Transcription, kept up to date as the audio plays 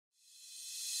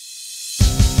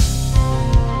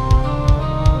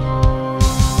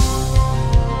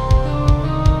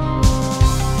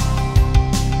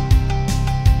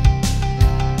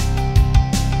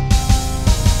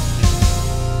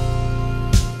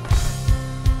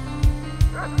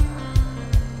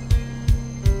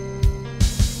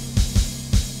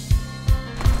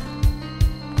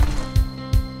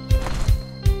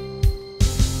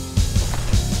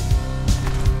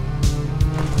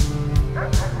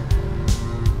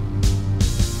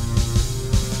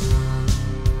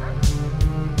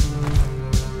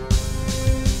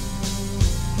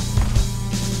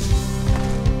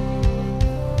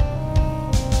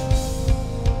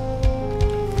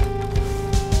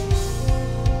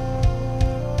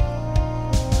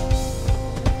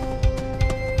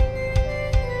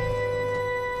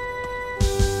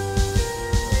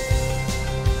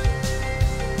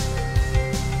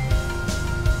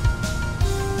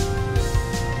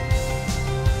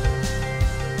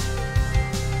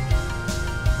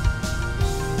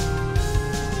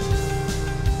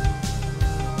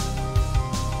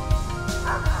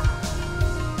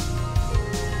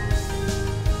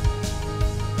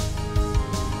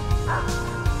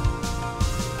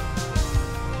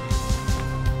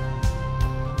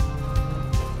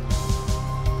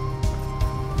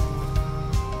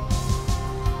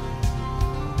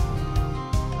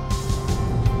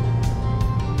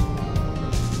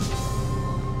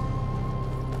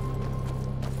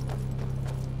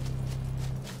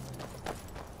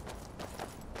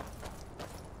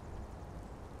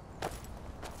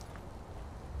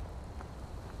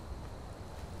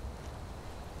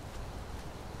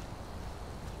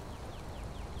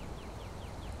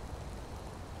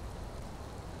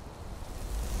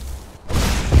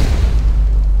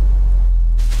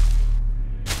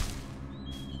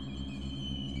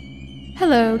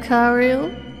Hello,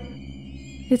 Cariel.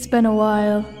 It's been a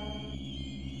while.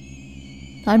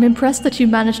 I'm impressed that you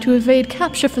managed to evade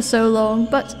capture for so long,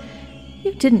 but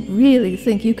you didn't really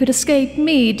think you could escape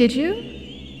me, did you?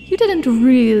 You didn't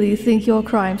really think your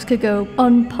crimes could go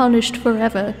unpunished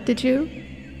forever, did you?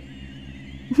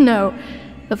 No,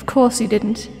 of course you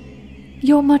didn't.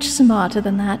 You're much smarter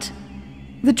than that.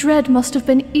 The dread must have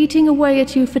been eating away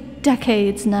at you for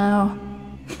decades now.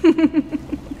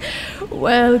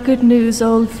 Well, good news,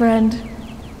 old friend.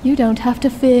 You don't have to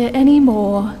fear any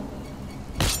more.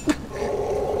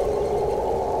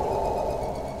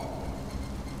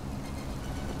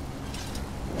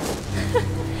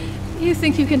 You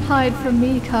think you can hide from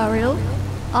me, Cariel?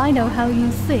 I know how you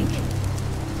think.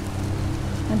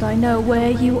 And I know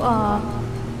where you are.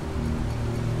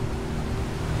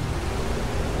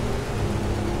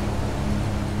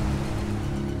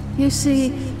 You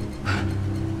see,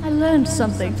 I learned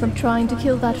something from trying to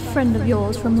kill that friend of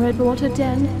yours from Redwater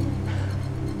Den.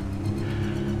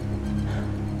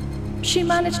 She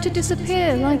managed to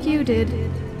disappear like you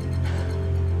did.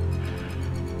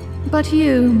 But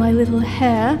you, my little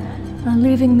hare, are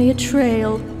leaving me a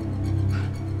trail.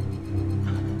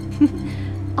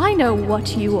 I know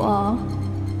what you are.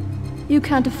 You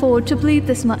can't afford to bleed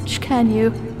this much, can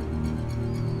you?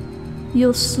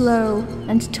 You'll slow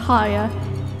and tire,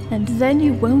 and then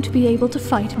you won't be able to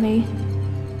fight me.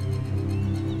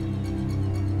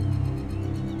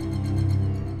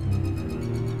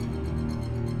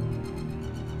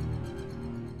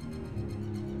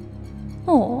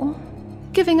 Aw,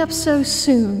 giving up so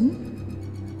soon?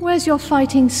 Where's your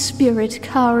fighting spirit,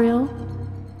 Cariel?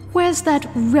 Where's that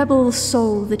rebel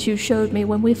soul that you showed me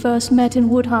when we first met in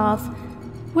Woodhearth?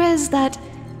 Where's that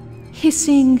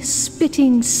hissing,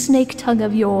 spitting snake tongue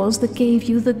of yours that gave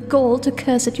you the gall to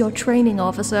curse at your training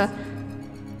officer?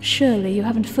 Surely you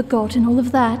haven't forgotten all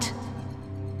of that?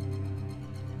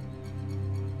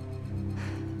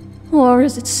 Or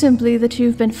is it simply that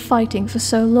you've been fighting for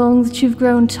so long that you've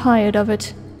grown tired of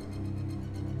it?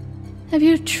 Have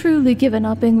you truly given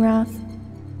up, Ingrath?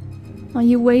 Are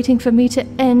you waiting for me to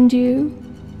end you?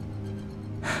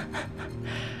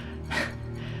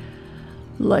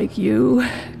 Like you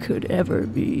could ever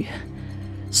be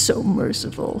so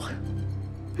merciful.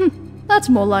 That's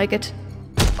more like it.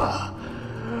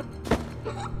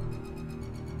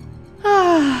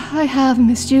 I have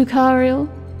missed you, Cariel.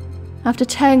 After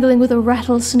tangling with a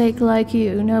rattlesnake like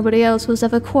you, nobody else was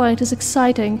ever quite as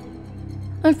exciting.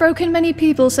 I've broken many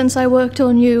people since I worked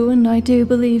on you, and I do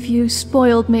believe you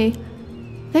spoiled me.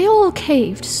 They all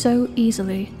caved so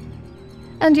easily.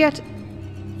 And yet,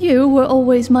 you were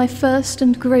always my first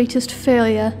and greatest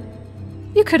failure.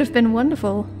 You could have been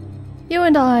wonderful. You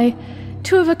and I,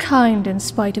 two of a kind in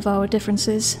spite of our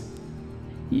differences.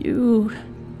 You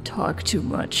talk too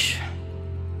much.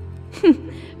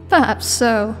 Perhaps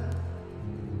so.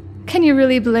 Can you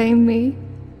really blame me?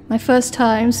 My first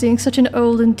time seeing such an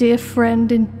old and dear friend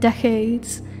in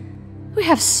decades. We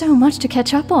have so much to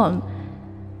catch up on.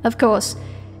 Of course,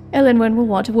 Elenwen will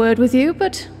want a word with you,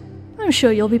 but I'm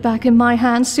sure you'll be back in my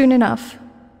hands soon enough.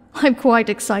 I'm quite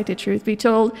excited, truth be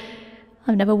told.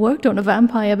 I've never worked on a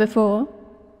vampire before.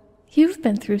 You've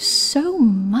been through so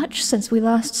much since we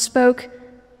last spoke.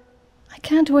 I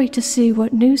can't wait to see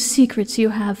what new secrets you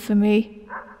have for me.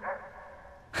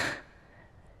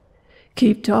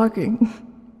 Keep talking.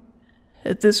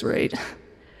 At this rate,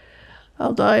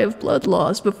 I'll die of blood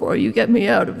loss before you get me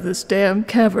out of this damn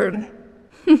cavern.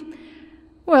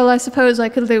 Well, I suppose I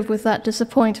could live with that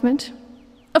disappointment.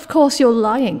 Of course you're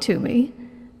lying to me.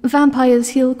 Vampires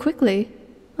heal quickly.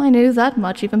 I knew that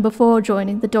much even before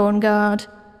joining the Dawn Guard.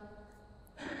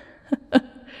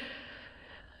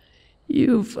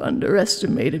 You've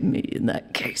underestimated me in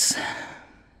that case.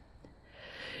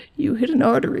 You hit an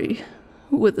artery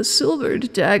with a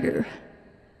silvered dagger.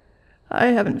 I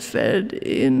haven't fed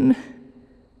in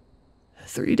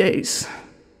 3 days.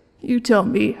 You tell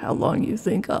me how long you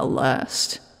think I'll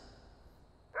last.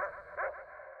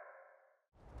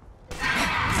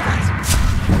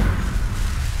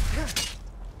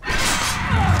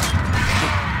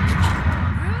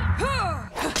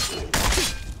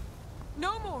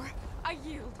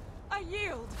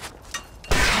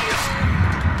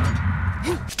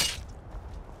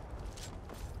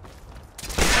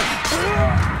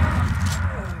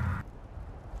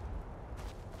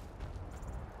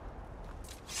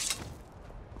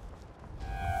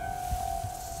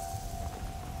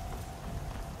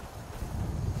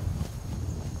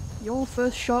 Your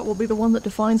first shot will be the one that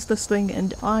defines this thing,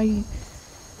 and I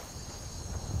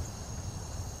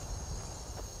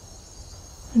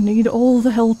need all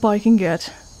the help I can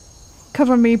get.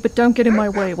 Cover me, but don't get in my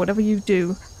way, whatever you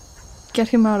do. Get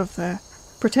him out of there.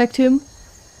 Protect him.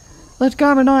 Let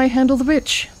Garm and I handle the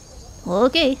bitch.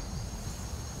 Okay.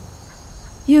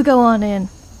 You go on in.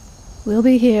 We'll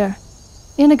be here.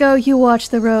 Inigo, you watch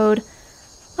the road.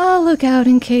 I'll look out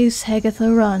in case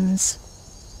Hegathe runs.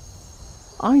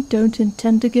 I don't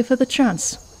intend to give her the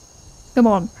chance. Come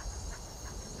on.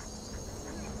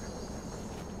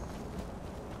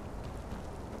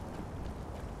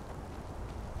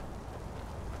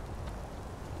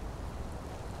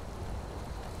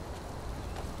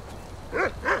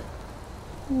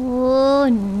 Oh,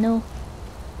 no.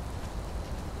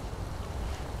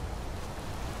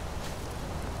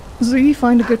 Z,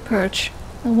 find a good perch.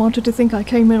 I wanted to think I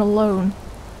came in alone.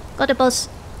 Got it, boss.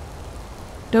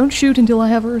 Don't shoot until I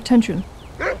have her attention.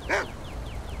 I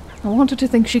wanted to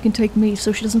think she can take me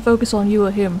so she doesn't focus on you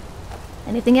or him.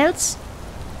 Anything else?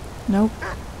 Nope.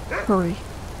 Hurry.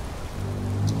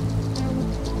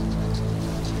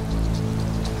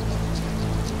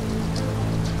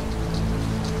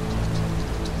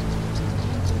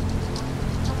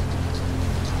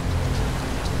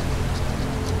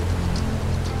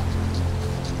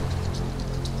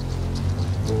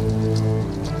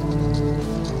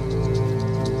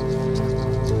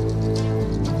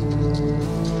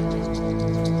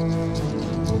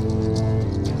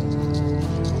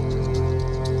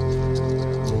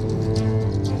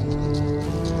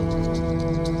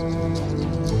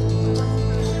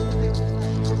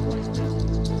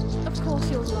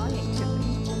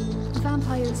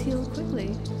 Heal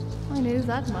quickly. I knew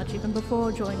that much even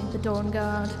before joining the Dawn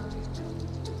Guard.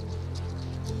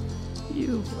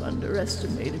 You've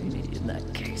underestimated me in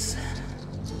that case.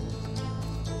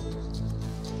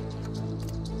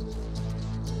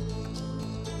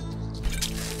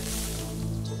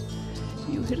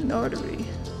 You hit an artery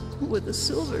with a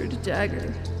silvered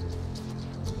dagger.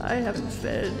 I haven't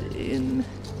fed in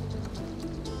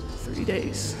 3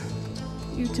 days.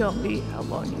 You tell me how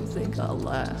long you think I'll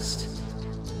last.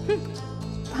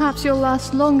 Perhaps you'll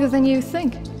last longer than you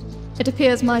think. It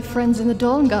appears my friends in the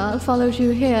Dawn Guard followed you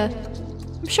here.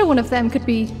 I'm sure one of them could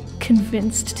be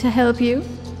convinced to help you.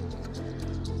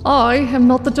 I am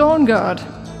not the Dawn Guard.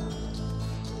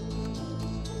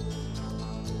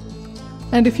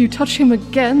 And if you touch him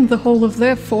again, the whole of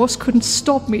their force couldn't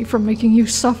stop me from making you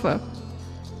suffer.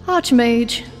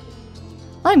 Archmage,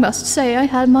 I must say I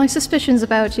had my suspicions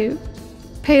about you.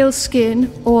 Pale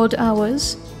skin, odd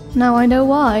hours. Now I know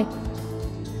why.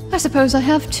 I suppose I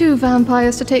have 2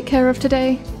 vampires to take care of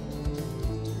today.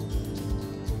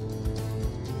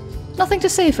 Nothing to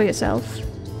say for yourself?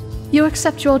 You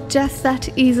accept your death that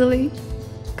easily?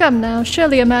 Come now,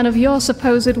 surely a man of your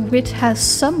supposed wit has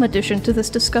some addition to this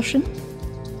discussion.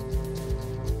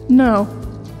 No.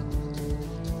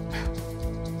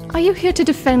 Are you here to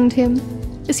defend him?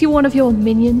 Is he one of your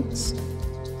minions?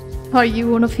 Are you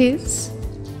one of his?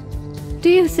 Do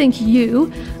you think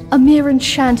you, a mere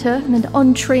enchanter and an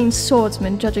untrained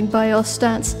swordsman, judging by your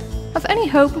stance, have any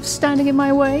hope of standing in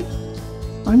my way?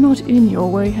 I'm not in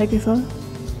your way, Hegathe.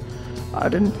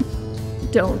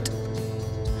 Don't.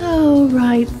 Oh,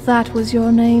 right, that was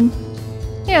your name.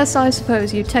 Yes, I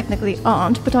suppose you technically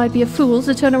aren't, but I'd be a fool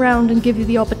to turn around and give you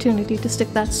the opportunity to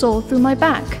stick that sword through my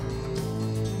back.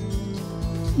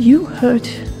 You hurt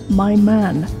my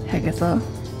man, Hegathe.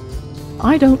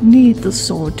 I don't need the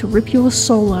sword to rip your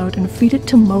soul out and feed it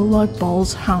to Molag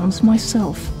Bal's hounds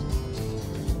myself.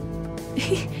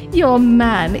 Your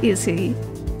man, is he?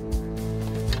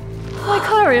 Why,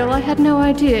 Cariel, I had no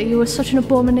idea you were such an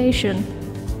abomination.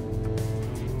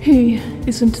 He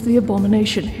isn't the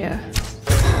abomination here.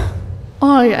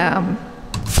 I am.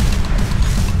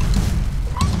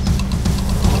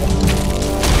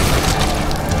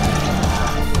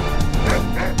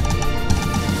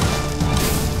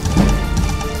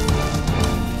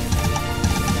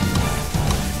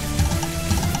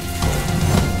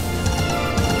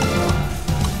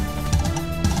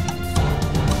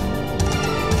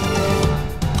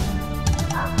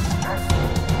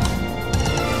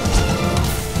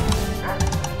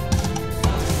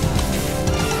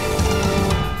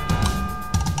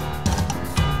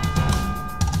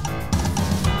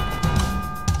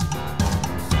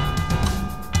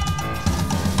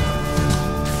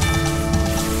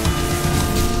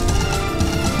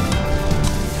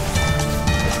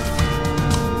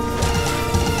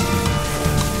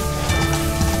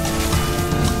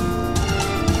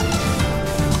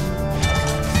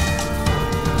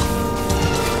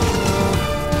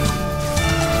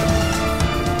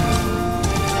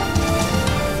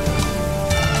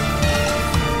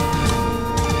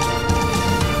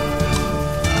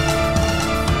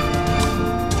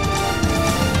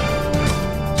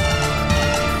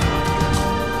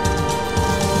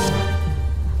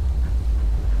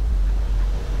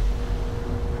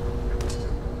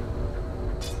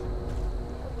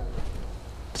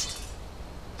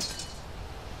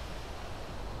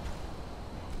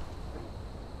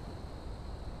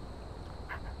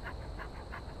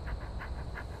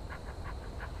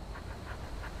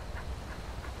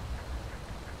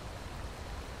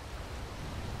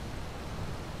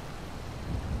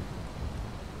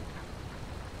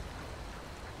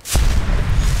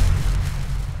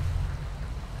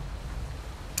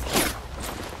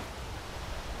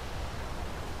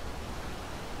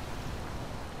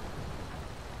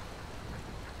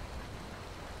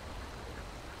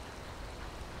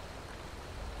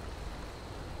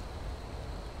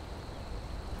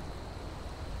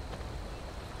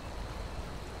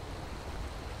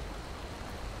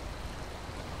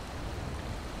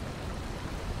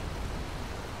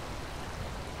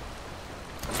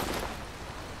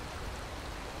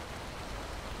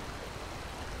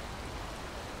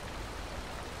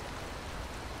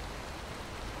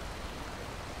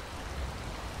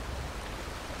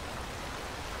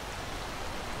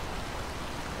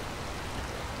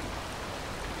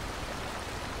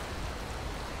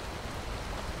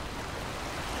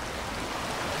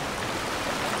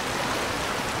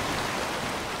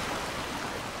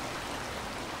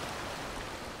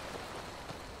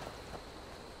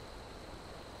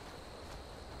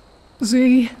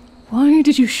 Z, why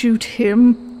did you shoot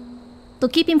him? To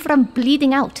keep him from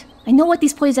bleeding out. I know what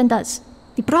this poison does.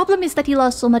 The problem is that he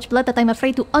lost so much blood that I'm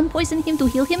afraid to unpoison him to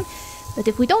heal him. But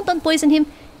if we don't unpoison him...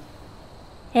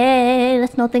 Hey,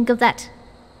 let's not think of that.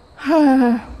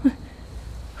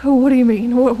 What do you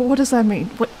mean? What does that mean?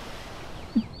 What?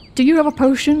 Do you have a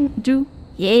potion?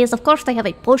 Yes, of course I have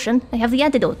a potion. I have the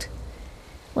antidote.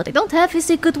 What I don't have is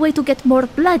a good way to get more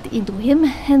blood into him,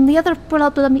 and the other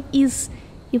problem is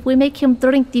if we make him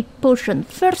drink the potion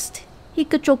first, he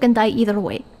could choke and die either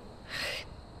way.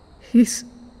 He's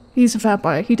a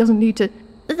vampire. He doesn't need to...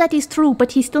 That is true,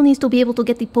 but he still needs to be able to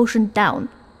get the potion down.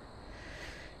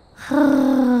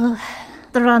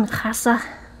 Drankasa.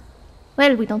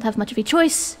 Well, we don't have much of a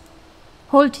choice.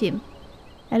 Hold him.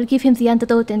 I'll give him the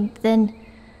antidote and then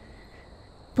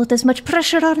put as much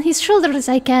pressure on his shoulder as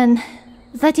I can.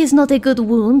 That is not a good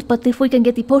wound, but if we can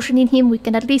get the potion in him, we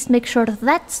can at least make sure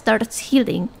that starts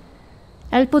healing.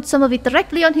 I'll put some of it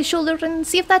directly on his shoulder and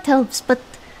see if that helps, but...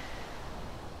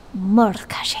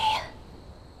 Mordkashi.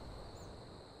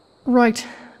 Right.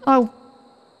 I'll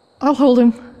hold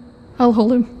him. I'll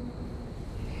hold him.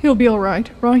 He'll be alright,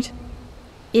 right?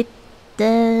 It,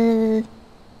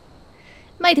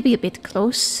 might be a bit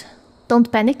close.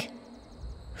 Don't panic.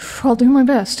 I'll do my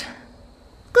best.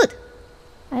 Good.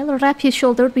 I'll wrap his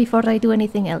shoulder before I do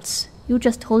anything else. You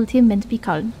just hold him and be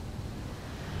calm.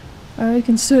 I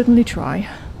can certainly try.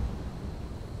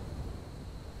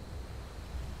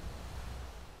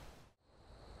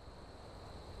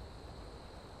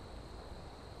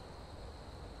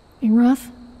 Ingrath,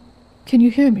 can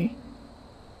you hear me?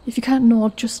 If you can't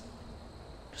nod, just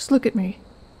look at me.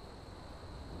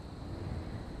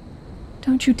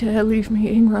 Don't you dare leave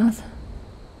me, Ingrath.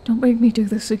 Don't make me do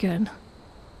this again.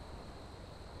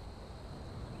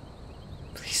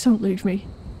 Please don't leave me.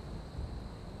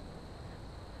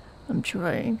 I'm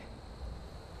trying.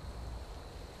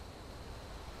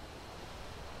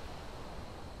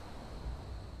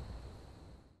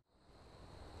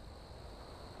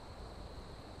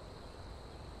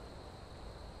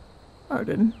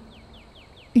 Arden?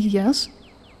 Yes?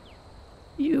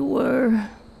 You were...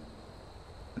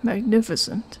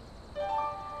 magnificent.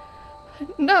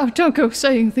 No, don't go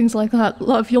saying things like that,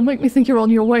 love. You'll make me think you're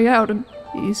on your way out and...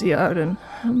 Easy, Arden.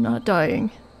 I'm not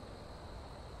dying.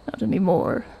 Not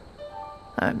anymore.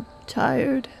 I'm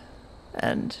tired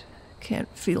and can't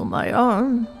feel my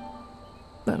arm,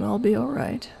 but I'll be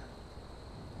alright.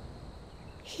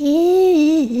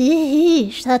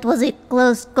 Heesh, that was a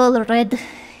close call, Red.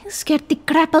 You scared the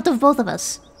crap out of both of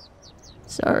us.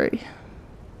 Sorry.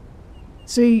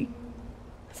 See,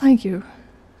 thank you.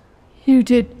 You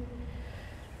did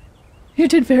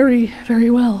very, very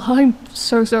well. I'm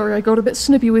so sorry I got a bit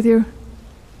snippy with you.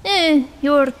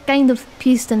 You're kind of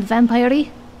beast and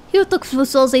vampire-y. You took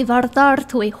Fusoze Vardar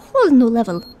to a whole new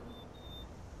level.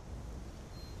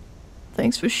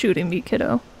 Thanks for shooting me,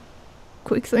 kiddo.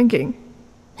 Quick thinking.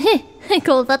 I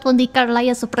call that one the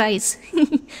Carlia surprise.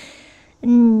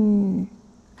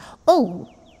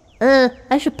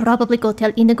 I should probably go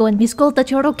tell Inigo and Miss Gold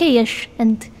that you're okay-ish,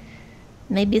 and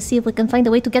maybe see if we can find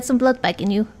a way to get some blood back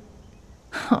in you.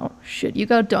 Oh, shit, you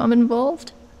got Dom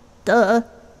involved? Duh.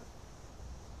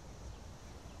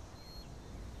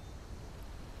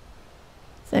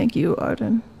 Thank you,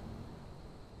 Arden.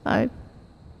 I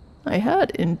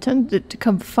had intended to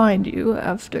come find you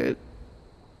after...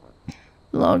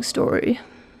 Long story.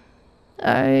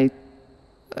 I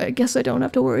guess I don't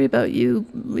have to worry about you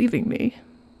leaving me,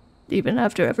 even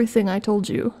after everything I told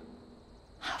you.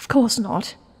 Of course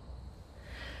not.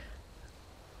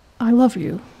 I love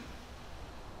you.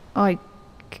 I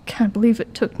can't believe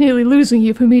it took nearly losing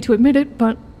you for me to admit it,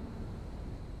 but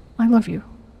I love you.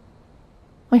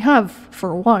 I have for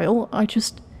a while. I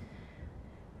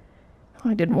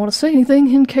didn't want to say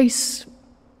anything in case...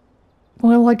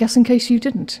 Well, I guess in case you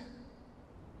didn't.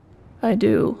 I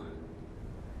do.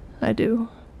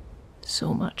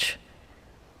 So much.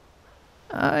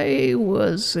 I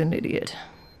was an idiot.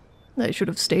 I should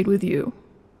have stayed with you.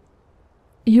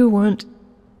 You weren't...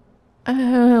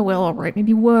 well, alright, maybe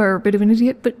you were a bit of an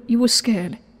idiot, but you were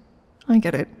scared. I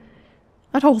get it.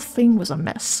 That whole thing was a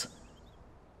mess.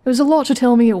 It was a lot to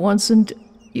tell me at once, and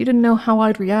you didn't know how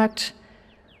I'd react.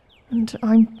 And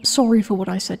I'm sorry for what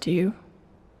I said to you.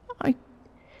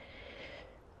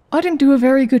 I didn't do a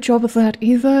very good job of that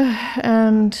either,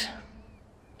 and...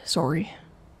 Sorry.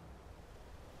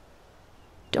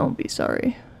 Don't be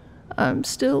sorry. I'm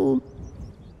still...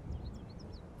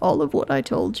 All of what I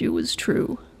told you was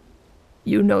true.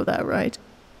 You know that, right?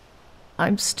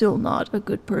 I'm still not a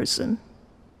good person.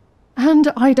 And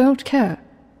I don't care.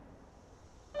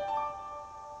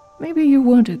 Maybe you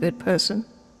weren't a good person.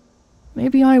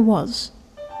 Maybe I was.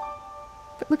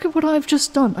 But look at what I've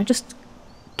just done. I just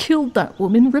killed that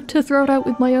woman, ripped her throat out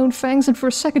with my own fangs, and for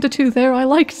a second or two there I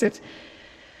liked it.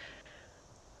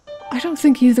 I don't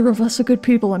think either of us are good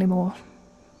people anymore.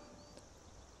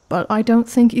 But I don't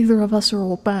think either of us are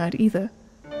all bad either.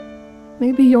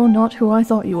 Maybe you're not who I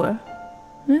thought you were.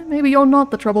 Maybe you're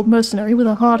not the troubled mercenary with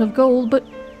a heart of gold, but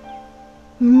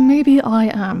maybe I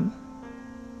am.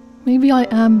 Maybe I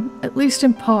am, at least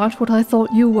in part, what I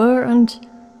thought you were, and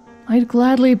I'd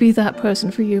gladly be that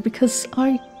person for you because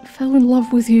I fell in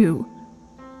love with you.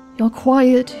 Your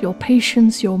quiet, your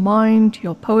patience, your mind,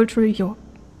 your poetry, your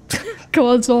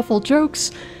God's awful jokes.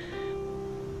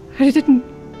 I didn't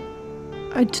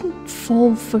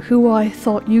fall for who I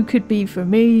thought you could be for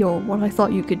me or what I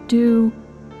thought you could do.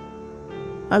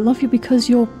 I love you because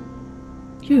you're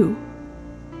you.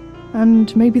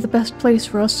 And maybe the best place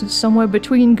for us is somewhere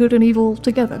between good and evil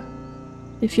together,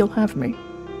 if you'll have me.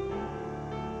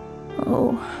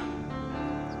 Oh.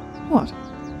 What?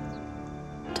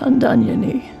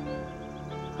 Tandanyani.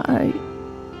 I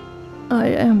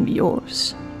am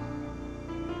yours.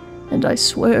 And I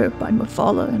swear by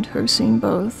Mafala and Hircine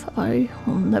both, I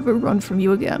will never run from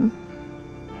you again.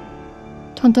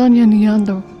 Tandanya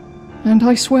Nyando. And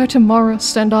I swear to Mara,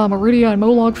 Stendar, Meridia, and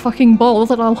Molag fucking Ball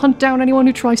that I'll hunt down anyone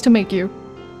who tries to make you.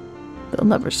 They'll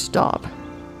never stop.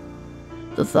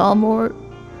 The Thalmor,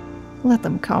 let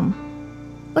them come.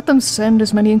 Let them send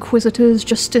as many Inquisitors,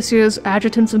 Justiciars,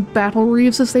 Adjutants, and Battle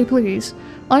Reeves as they please.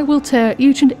 I will tear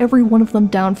each and every one of them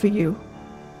down for you.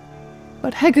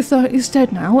 But Hegathe is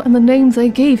dead now, and the name they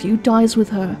gave you dies with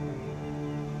her.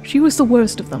 She was the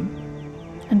worst of them,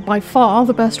 and by far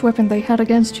the best weapon they had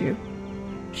against you.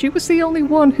 She was the only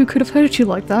one who could have hurt you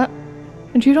like that,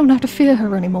 and you don't have to fear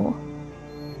her anymore.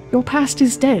 Your past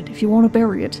is dead if you want to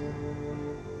bury it.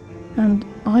 And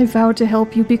I vowed to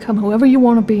help you become whoever you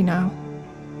want to be now.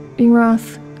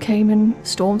 Ingwrath, Cayman,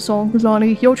 Stormsong,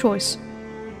 Lani, your choice.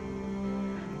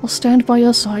 I'll stand by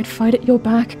your side, fight at your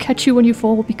back, catch you when you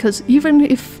fall, because even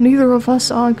if neither of us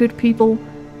are good people,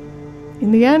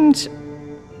 in the end,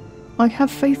 I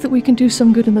have faith that we can do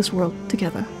some good in this world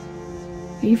together.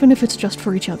 Even if it's just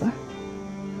for each other.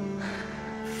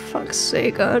 Fuck's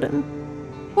sake, Arden.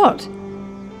 What?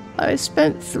 I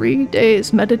spent 3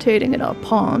 days meditating in a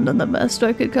pond, and the best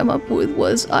I could come up with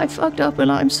was, I fucked up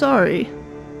and I'm sorry.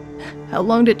 How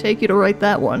long did it take you to write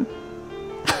that one?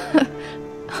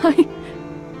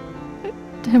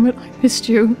 Damn it, I missed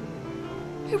you.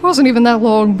 It wasn't even that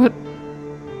long, but...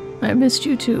 I missed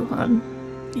you too, hon.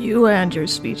 You and your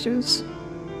speeches.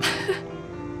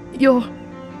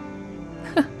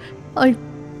 I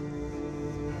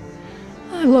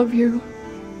love you.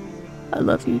 I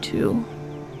love you too.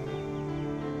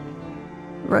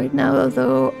 Right now,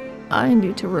 though, I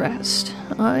need to rest.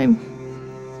 I'm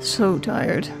so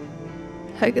tired.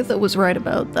 Hegathe was right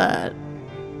about that.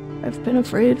 I've been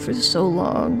afraid for so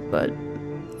long, but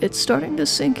it's starting to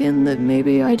sink in that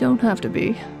maybe I don't have to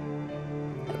be.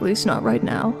 At least not right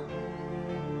now.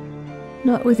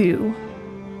 Not with you.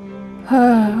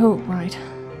 Oh, right.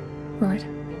 Right.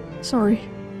 Sorry.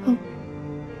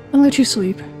 I'll let you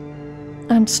sleep.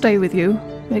 And stay with you.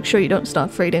 Make sure you don't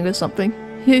start fading or something.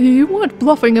 You weren't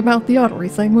bluffing about the artery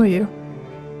thing, were you?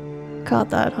 Caught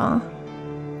that, huh?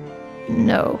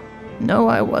 No. No,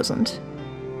 I wasn't.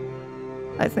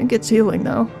 I think it's healing,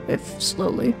 though, if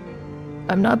slowly.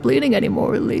 I'm not bleeding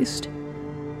anymore, at least.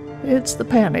 It's the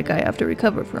panic I have to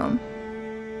recover from.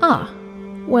 Ah.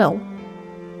 Well.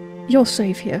 You're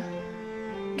safe here.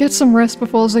 Get some rest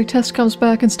before Zaytest comes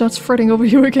back and starts fretting over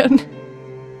you again.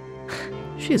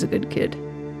 She's a good kid.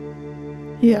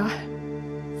 Yeah.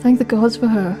 Thank the gods for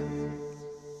her.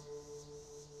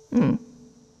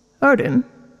 Arden?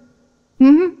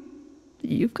 Mm-hmm?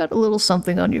 You've got a little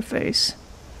something on your face.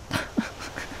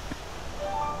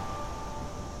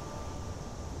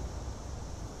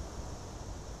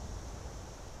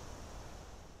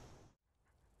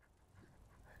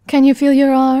 Can you feel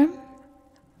your arm?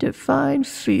 Define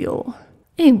feel.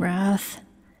 Ingwrath.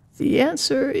 The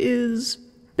answer is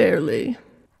barely.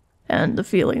 And the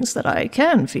feelings that I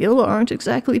can feel aren't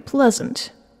exactly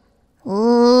pleasant.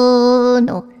 Oh,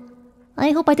 no.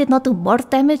 I hope I did not do more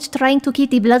damage trying to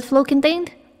keep the blood flow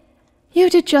contained. You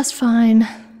did just fine.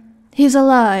 He's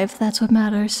alive, that's what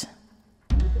matters.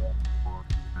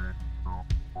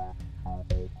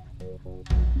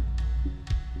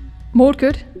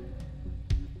 Mordgood?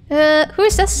 Who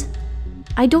is this?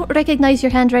 I don't recognize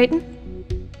your handwriting.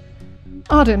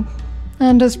 Arden.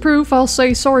 And as proof, I'll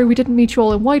say sorry we didn't meet you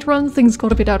all in Whiterun, things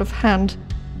got a bit out of hand.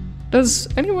 Does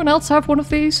anyone else have one of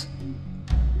these?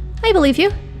 I believe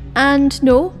you. And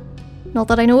no, Not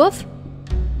that I know of.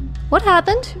 What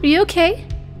happened? Are you okay?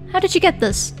 How did you get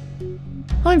this?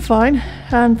 I'm fine,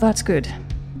 and that's good.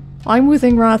 I'm with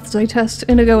Ingrath as I test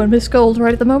Inigo and Miss Gold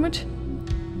right at the moment.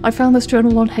 I found this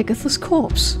journal on Hegathe's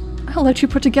corpse. I'll let you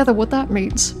put together what that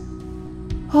means.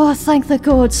 Oh, thank the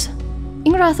gods.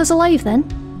 Ingrath is alive then?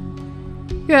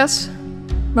 Yes,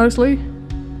 mostly.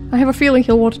 I have a feeling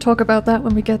he'll want to talk about that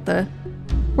when we get there.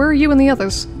 Where are you and the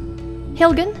others?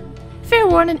 Helgen? Fair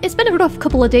warning, it's been a rough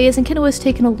couple of days and Kinoa's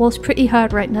taking a loss pretty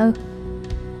hard right now.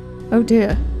 Oh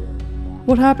dear.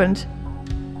 What happened?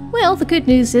 Well, the good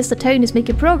news is the town is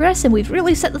making progress and we've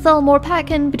really set the Thalmor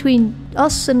packing between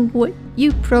us and what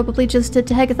you probably just did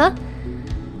to Hegathe.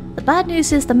 The bad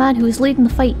news is the man who was leading the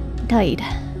fight died.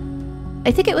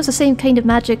 I think it was the same kind of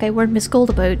magic I warned Miss Gold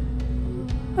about.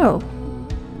 Oh.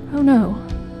 Oh no.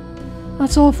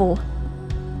 That's awful.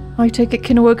 I take it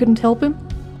Kinoa couldn't help him?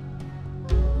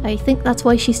 I think that's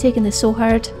why she's taking this so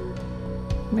hard.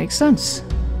 Makes sense.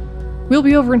 We'll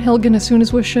be over in Helgen as soon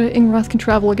as we're sure Ingrath can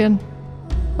travel again.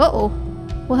 Uh-oh.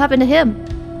 What happened to him?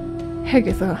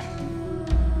 Hegathe.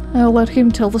 I'll let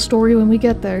him tell the story when we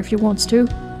get there if he wants to.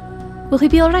 Will he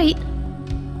be alright?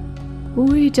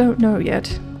 We don't know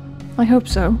yet. I hope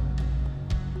so.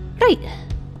 Right.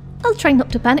 I'll try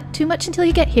not to panic too much until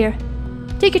you get here.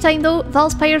 Take your time though,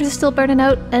 Val's pyre is still burning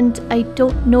out, and I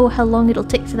don't know how long it'll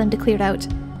take for them to clear out.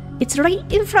 It's right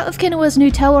in front of Kinoa's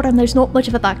new tower and there's not much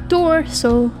of a back door,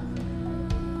 so...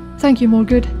 Thank you,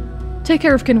 Morgood. Take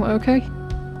care of Kinoa, okay?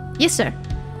 Yes, sir.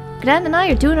 Gran and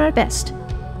I are doing our best.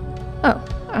 Oh,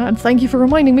 and thank you for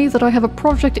reminding me that I have a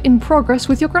project in progress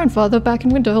with your grandfather back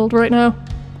in Winterhold right now.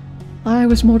 I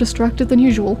was more distracted than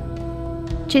usual.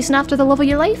 Chasing after the love of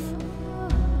your life?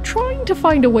 Trying to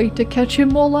find a way to catch him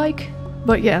more like,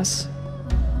 but yes.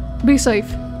 Be safe.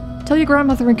 Tell your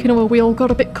grandmother and Kinoa we all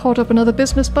got a bit caught up in other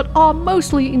business, but are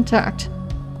mostly intact.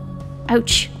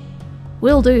 Ouch.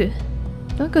 Will do.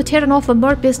 Don't go tearing off on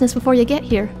more business before you get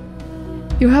here.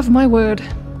 You have my word.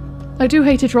 I do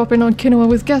hate to drop in on Kinoa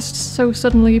with guests so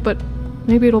suddenly, but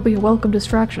maybe it'll be a welcome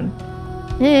distraction.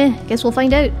 Guess we'll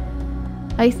find out.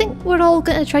 I think we're all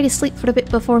gonna try to sleep for a bit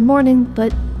before morning,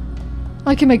 but...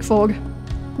 I can make fog.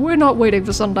 We're not waiting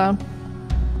for sundown.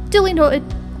 Duly noted.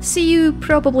 See you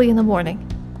probably in the morning.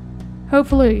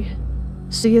 Hopefully.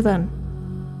 See you then.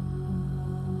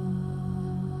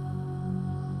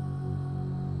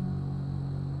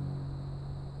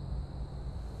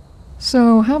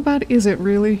 So, how bad is it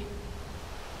really?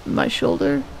 My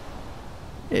shoulder?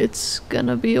 It's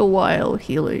gonna be a while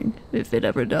healing, if it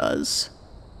ever does.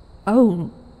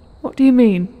 Oh, what do you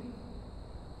mean?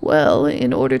 Well,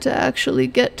 in order to actually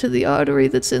get to the artery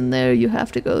that's in there, you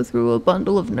have to go through a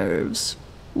bundle of nerves.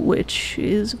 Which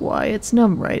is why it's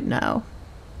numb right now.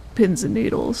 Pins and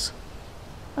needles.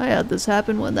 I had this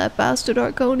happen when that bastard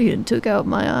Arconian took out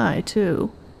my eye,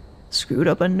 too. Screwed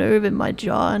up a nerve in my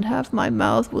jaw and half my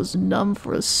mouth was numb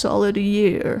for a solid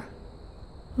year.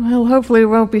 Well, hopefully it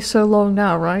won't be so long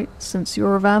now, right? Since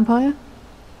you're a vampire?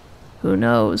 Who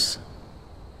knows?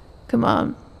 Come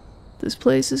on. This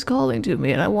place is calling to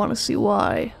me and I want to see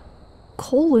why.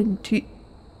 Calling to...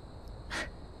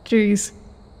 Jeez.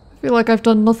 I feel like I've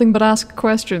done nothing but ask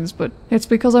questions, but it's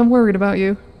because I'm worried about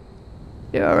you.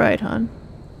 You're alright, hon.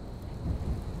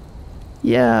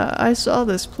 Yeah, I saw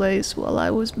this place while I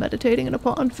was meditating in a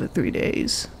pond for 3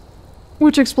 days.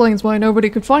 Which explains why nobody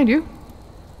could find you.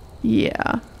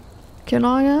 Yeah. Can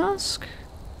I ask?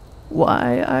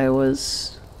 Why I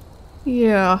was...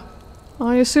 Yeah.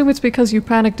 I assume it's because you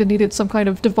panicked and needed some kind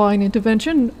of divine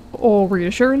intervention, or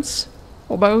reassurance,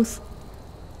 or both.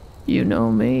 You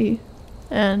know me.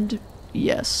 And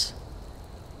yes.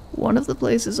 One of the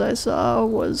places I saw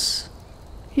was...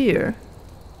 here.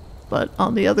 But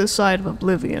on the other side of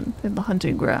Oblivion, in the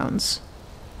hunting grounds.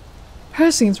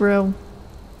 Hersine's realm.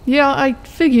 Yeah, I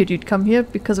figured you'd come here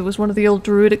because it was one of the old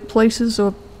druidic places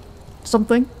or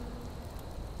something.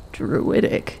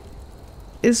 Druidic?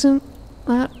 Isn't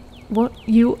that what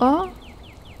you are?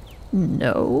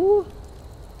 No.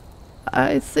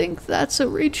 I think that's a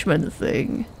Reachman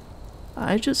thing.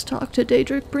 I just talk to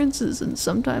Daedric princes and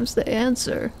sometimes they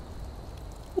answer.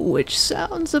 Which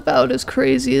sounds about as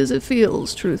crazy as it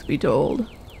feels, truth be told.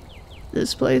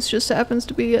 This place just happens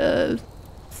to be a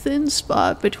thin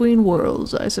spot between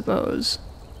worlds, I suppose.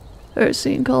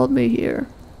 Hersine called me here.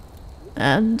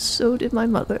 And so did my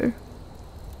mother.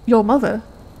 Your mother?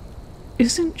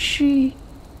 Isn't she...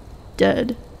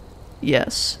 dead?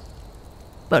 Yes.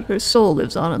 But her soul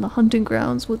lives on in the hunting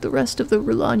grounds with the rest of the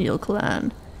Rulaniel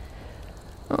clan.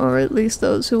 Or at least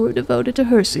those who were devoted to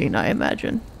Hersine, I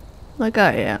imagine. Like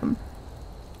I am.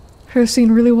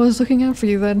 Hersine really was looking out for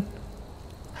you then.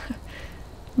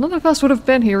 none of us would have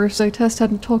been here if Zaytest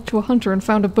hadn't talked to a hunter and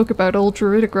found a book about old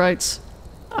druidic rites.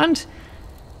 And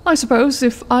I suppose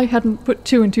if I hadn't put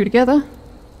two and two together,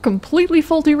 completely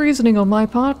faulty reasoning on my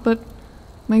part, but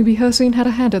maybe Hircine had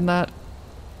a hand in that.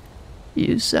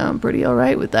 You sound pretty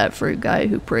alright with that for a guy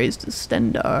who prays to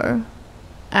Stendar.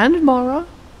 And Mara.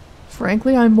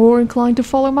 Frankly, I'm more inclined to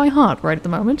follow my heart right at the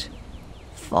moment.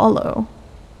 Follow?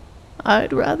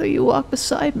 I'd rather you walk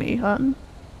beside me, hun.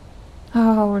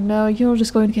 Oh no, you're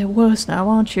just going to get worse now,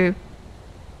 aren't you?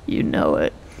 You know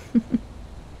it.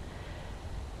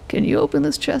 Can you open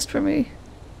this chest for me?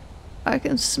 I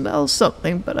can smell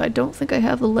something, but I don't think I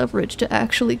have the leverage to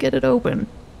actually get it open.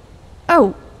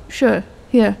 Oh, sure,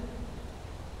 here.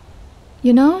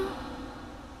 You know,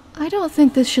 I don't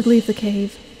think this should leave the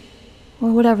cave.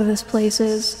 Or whatever this place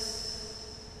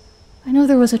is. I know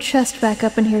there was a chest back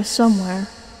up in here somewhere.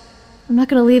 I'm not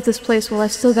gonna leave this place while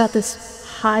I've still got this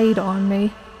hide on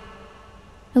me.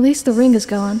 At least the ring is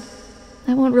gone.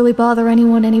 That won't really bother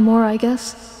anyone anymore, I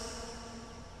guess.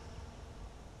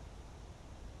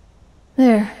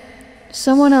 There.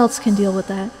 Someone else can deal with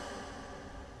that.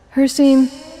 Hircine,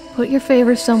 put your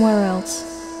favor somewhere else.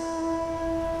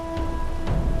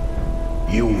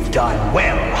 You've done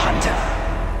well, Hunter,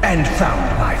 and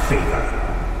found my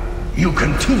favor. You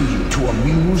continue to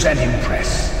amuse and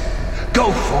impress.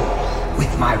 Go forth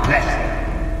with my blessing.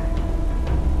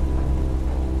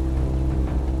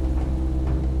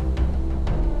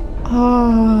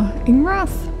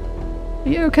 Ingrath? Are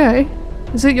you okay?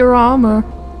 Is it your arm, or...?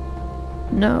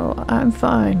 No, I'm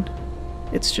fine.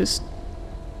 It's just...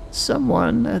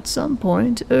 someone, at some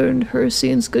point, earned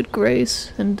Hircine's good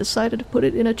grace and decided to put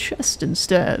it in a chest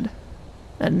instead.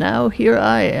 And now here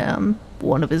I am,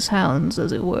 one of his hounds,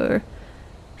 as it were,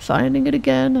 finding it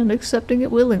again and accepting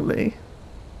it willingly.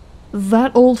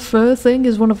 That old fur thing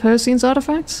is one of Hircine's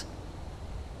artifacts?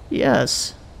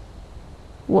 Yes.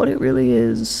 What it really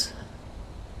is,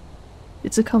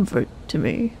 it's a comfort to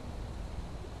me,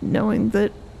 knowing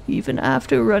that even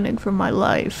after running for my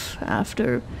life,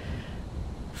 after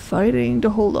fighting to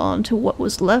hold on to what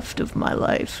was left of my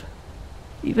life,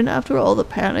 even after all the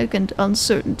panic and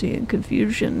uncertainty and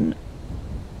confusion,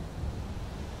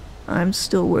 I'm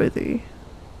still worthy.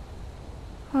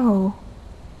 Oh,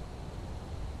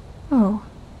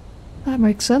 that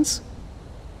makes sense.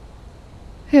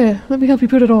 Here, let me help you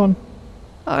put it on.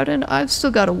 Arden, I've still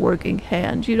got a working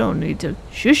hand. You don't need to...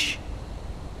 Shush!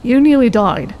 You nearly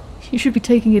died. You should be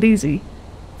taking it easy.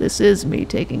 This is me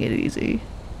taking it easy.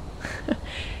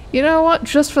 You know what?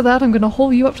 Just for that, I'm gonna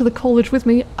haul you up to the college with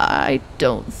me. I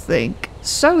don't think...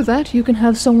 So that you can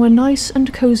have somewhere nice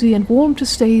and cozy and warm to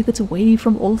stay that's away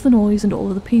from all of the noise and all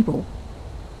of the people.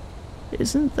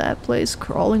 Isn't that place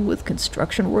crawling with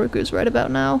construction workers right about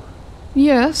now?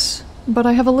 Yes, but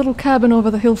I have a little cabin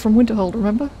over the hill from Winterhold,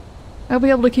 remember? I'll be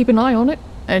able to keep an eye on it,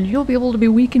 and you'll be able to be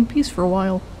weak in peace for a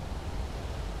while.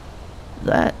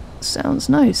 That sounds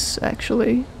nice,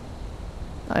 actually.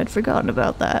 I'd forgotten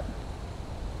about that.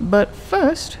 But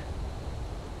first,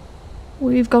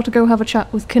 we've got to go have a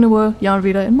chat with Kinua,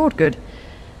 Yarnvida, and Mordgood.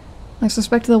 I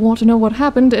suspect they'll want to know what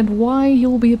happened and why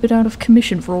you'll be a bit out of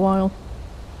commission for a while.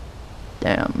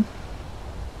 Damn.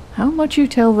 How much you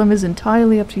tell them is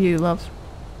entirely up to you, love.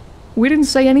 We didn't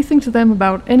say anything to them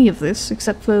about any of this,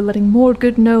 except for letting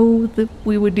Mordgood know that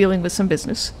we were dealing with some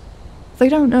business. They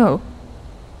don't know.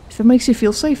 If it makes you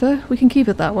feel safer, we can keep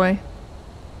it that way.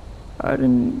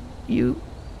 Arden, you...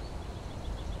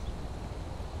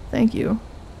 Thank you.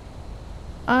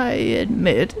 I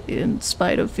admit, in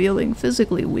spite of feeling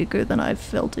physically weaker than I've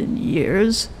felt in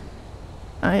years,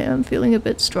 I am feeling a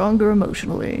bit stronger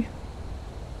emotionally.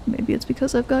 Maybe it's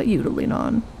because I've got you to lean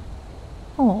on.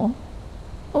 Aw.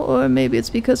 Or maybe it's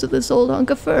because of this old hunk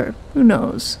of fur. Who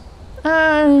knows?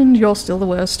 And you're still the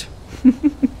worst.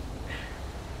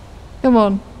 Come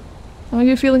on. Are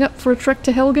you feeling up for a trek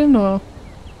to Helgen, or...?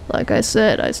 Like I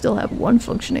said, I still have one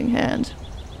functioning hand.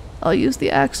 I'll use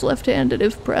the axe left-handed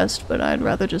if pressed, but I'd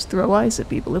rather just throw ice at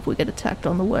people if we get attacked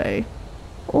on the way.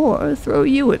 Or throw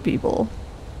you at people.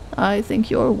 I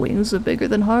think your wings are bigger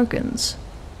than Harkin's.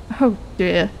 Oh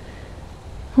dear.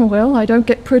 Well, I don't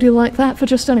get pretty like that for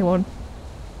just anyone.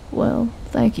 Well,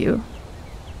 thank you.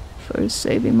 For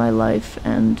saving my life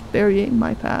and burying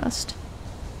my past.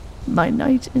 My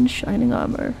knight in shining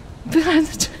armor.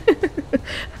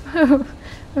 Oh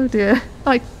dear.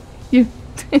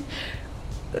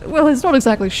 Well, it's not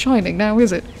exactly shining now,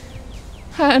 is it?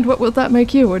 And what would that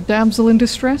make you, a damsel in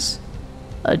distress?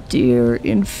 A deer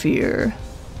in fear.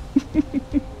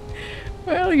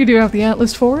 Well, you do have the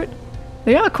antlers for it.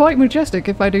 They are quite majestic,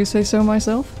 if I do say so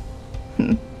myself.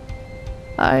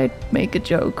 I'd make a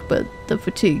joke, but the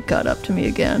fatigue caught up to me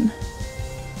again.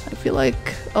 I feel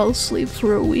like I'll sleep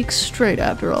for a week straight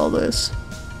after all this.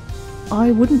 I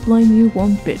wouldn't blame you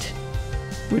one bit.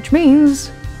 Which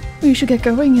means we should get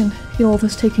going and get all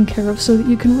this taken care of so that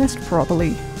you can rest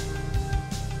properly.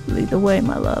 Lead the way,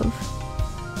 my love.